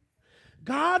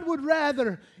 God would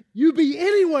rather you be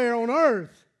anywhere on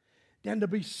earth than to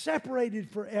be separated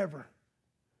forever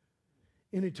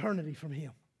in eternity from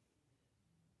Him.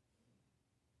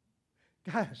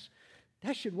 Guys,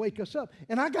 that should wake us up.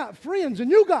 And I got friends, and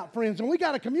you got friends, and we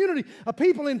got a community of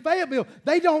people in Fayetteville.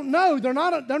 They don't know. They're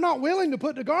not willing to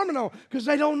put the garment on because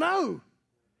they don't know.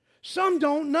 Some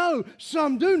don't know.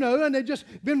 Some do know, and they've just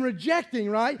been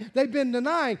rejecting, right? They've been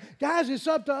denying. Guys, it's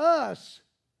up to us.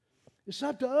 It's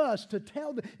up to us to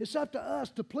tell them. It's up to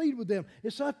us to plead with them.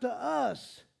 It's up to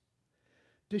us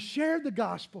to share the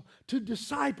gospel, to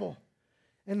disciple,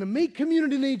 and to meet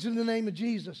community needs in the name of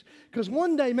Jesus. Because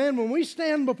one day, man, when we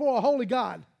stand before a holy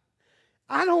God,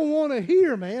 I don't want to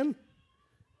hear, man,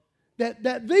 that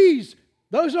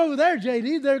those over there,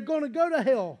 JD, they're going to go to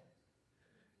hell.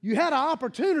 You had an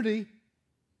opportunity,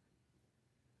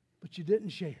 but you didn't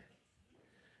share.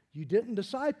 You didn't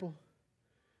disciple.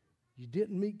 You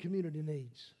didn't meet community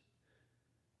needs.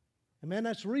 And man,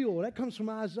 that's real. That comes from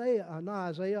Ezekiel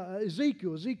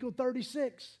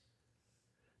 36.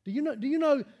 Do you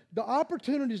know the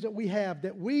opportunities that we have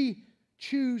that we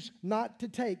choose not to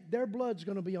take, their blood's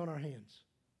going to be on our hands.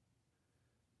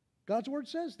 God's Word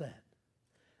says that.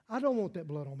 I don't want that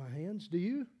blood on my hands. Do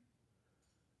you?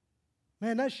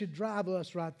 Man, that should drive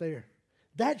us right there.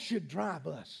 That should drive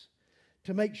us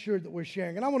to make sure that we're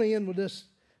sharing. And I want to end with this.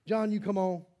 John, you come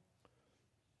on.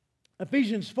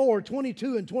 Ephesians 4,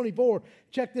 22 and 24.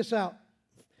 Check this out.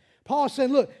 Paul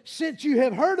said, look, since you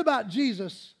have heard about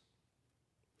Jesus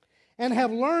and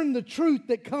have learned the truth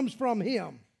that comes from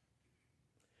Him,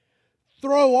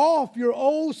 throw off your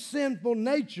old sinful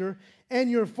nature and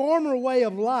your former way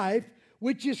of life,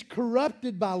 which is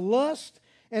corrupted by lust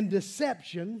and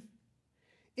deception.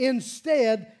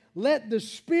 Instead, let the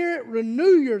Spirit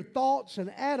renew your thoughts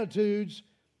and attitudes.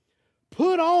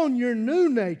 Put on your new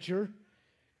nature,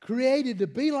 created to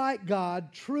be like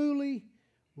God, truly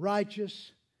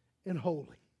righteous and holy.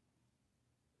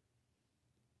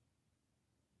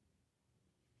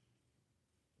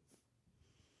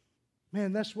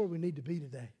 Man, that's where we need to be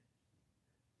today.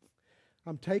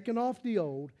 I'm taking off the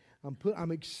old.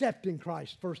 I'm accepting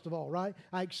Christ, first of all, right?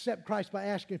 I accept Christ by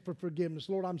asking for forgiveness.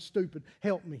 Lord, I'm stupid.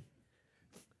 Help me.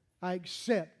 I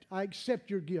accept I accept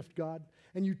your gift, God.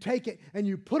 And you take it and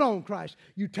you put on Christ.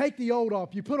 You take the old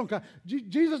off. You put on Christ.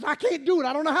 Jesus, I can't do it.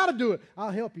 I don't know how to do it.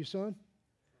 I'll help you, son.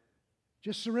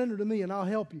 Just surrender to me and I'll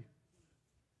help you.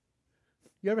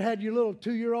 You ever had your little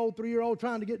 2-year-old, 3-year-old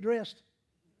trying to get dressed?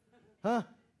 Huh?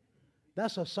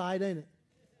 That's a sight, ain't it?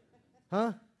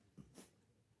 Huh?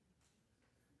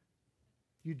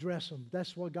 You dress them.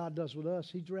 That's what God does with us.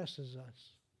 He dresses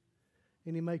us.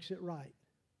 And He makes it right.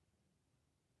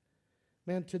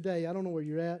 Man, today, I don't know where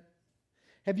you're at.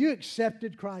 Have you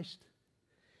accepted Christ?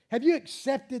 Have you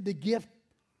accepted the gift?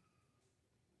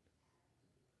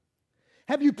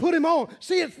 Have you put Him on?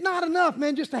 See, it's not enough,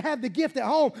 man, just to have the gift at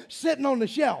home sitting on the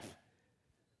shelf.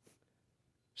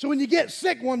 So when you get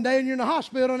sick one day and you're in the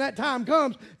hospital and that time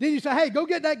comes, then you say, hey, go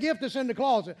get that gift that's in the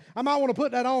closet. I might want to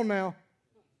put that on now.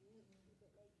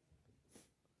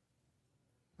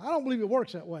 I don't believe it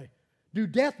works that way. Do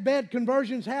deathbed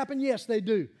conversions happen? Yes, they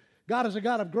do. God is a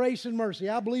God of grace and mercy.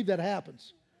 I believe that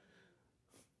happens.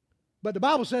 But the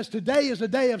Bible says today is a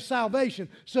day of salvation.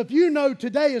 So if you know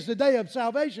today is the day of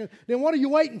salvation, then what are you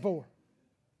waiting for?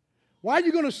 Why are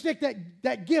you going to stick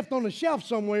that gift on the shelf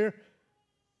somewhere?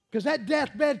 Because that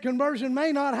deathbed conversion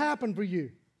may not happen for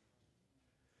you.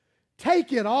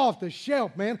 Take it off the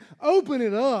shelf, man. Open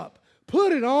it up.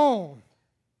 Put it on.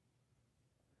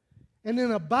 And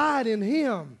then abide in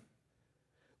Him.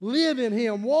 Live in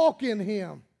Him. Walk in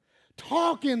Him.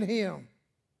 Talk in Him.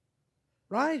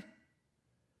 Right?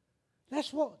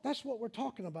 That's what we're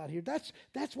talking about here.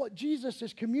 That's what Jesus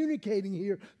is communicating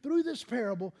here through this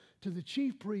parable to the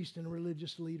chief priests and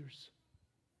religious leaders.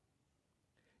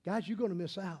 Guys, you're going to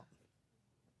miss out.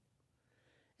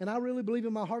 And I really believe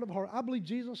in my heart of heart, I believe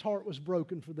Jesus' heart was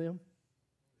broken for them,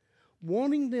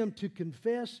 wanting them to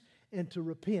confess and to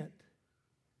repent.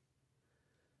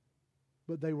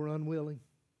 But they were unwilling.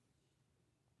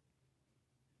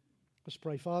 Let's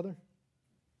pray. Father,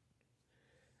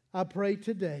 I pray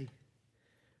today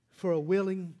for a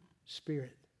willing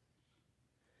spirit.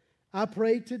 I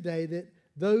pray today that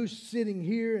those sitting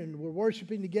here and we're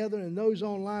worshiping together and those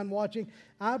online watching,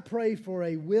 I pray for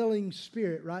a willing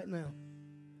spirit right now.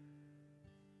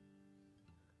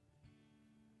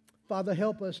 Father,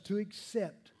 help us to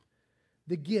accept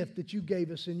the gift that you gave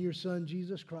us in your Son,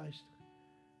 Jesus Christ.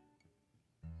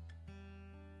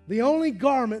 The only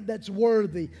garment that's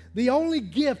worthy, the only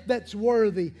gift that's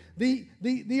worthy,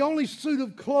 the only suit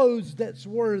of clothes that's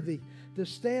worthy to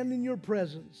stand in your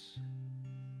presence.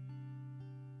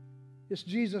 It's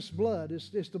Jesus' blood.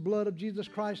 It's the blood of Jesus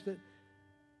Christ that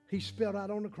He spilled out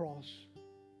on the cross.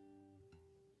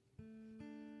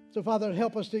 So, Father,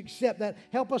 help us to accept that.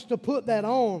 Help us to put that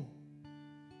on.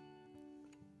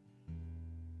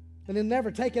 And then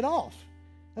never take it off.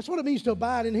 That's what it means to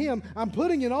abide in Him. I'm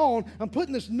putting it on. I'm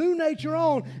putting this new nature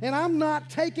on, and I'm not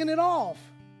taking it off.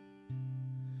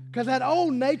 Because that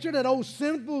old nature, that old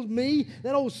sinful me,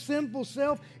 that old sinful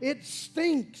self, it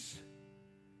stinks.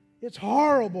 It's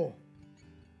horrible.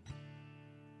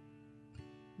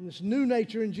 And this new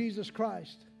nature in Jesus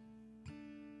Christ,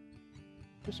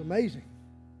 it's amazing.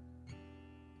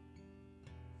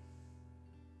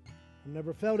 I've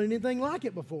never felt anything like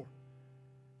it before.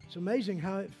 It's amazing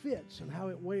how it fits and how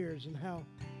it wears and how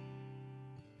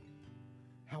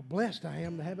blessed I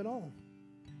am to have it on.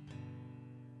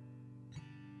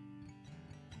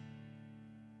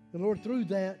 And Lord, through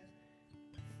that,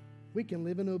 we can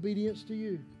live in obedience to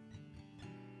you.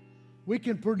 We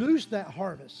can produce that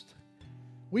harvest.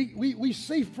 We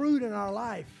see fruit in our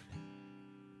life.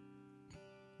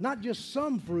 Not just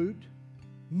some fruit,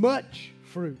 much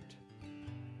fruit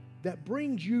that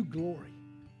brings you glory.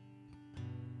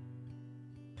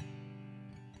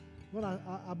 Well,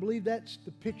 I believe that's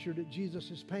the picture that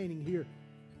Jesus is painting here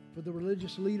for the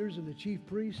religious leaders and the chief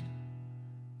priest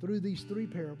through these 3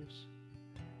 parables.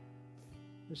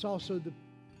 It's also the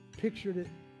picture that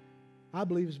I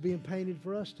believe is being painted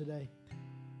for us today.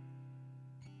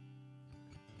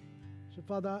 So,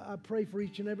 Father, I pray for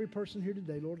each and every person here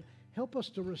today, Lord. Help us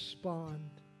to respond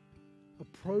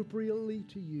appropriately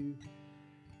to you.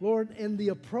 Lord, and the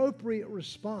appropriate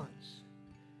response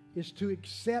is to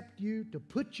accept you, to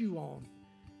put you on,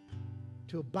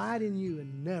 to abide in you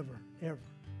and never, ever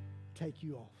take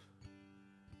you off.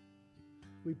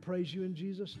 We praise you in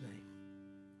Jesus' name.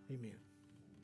 Amen.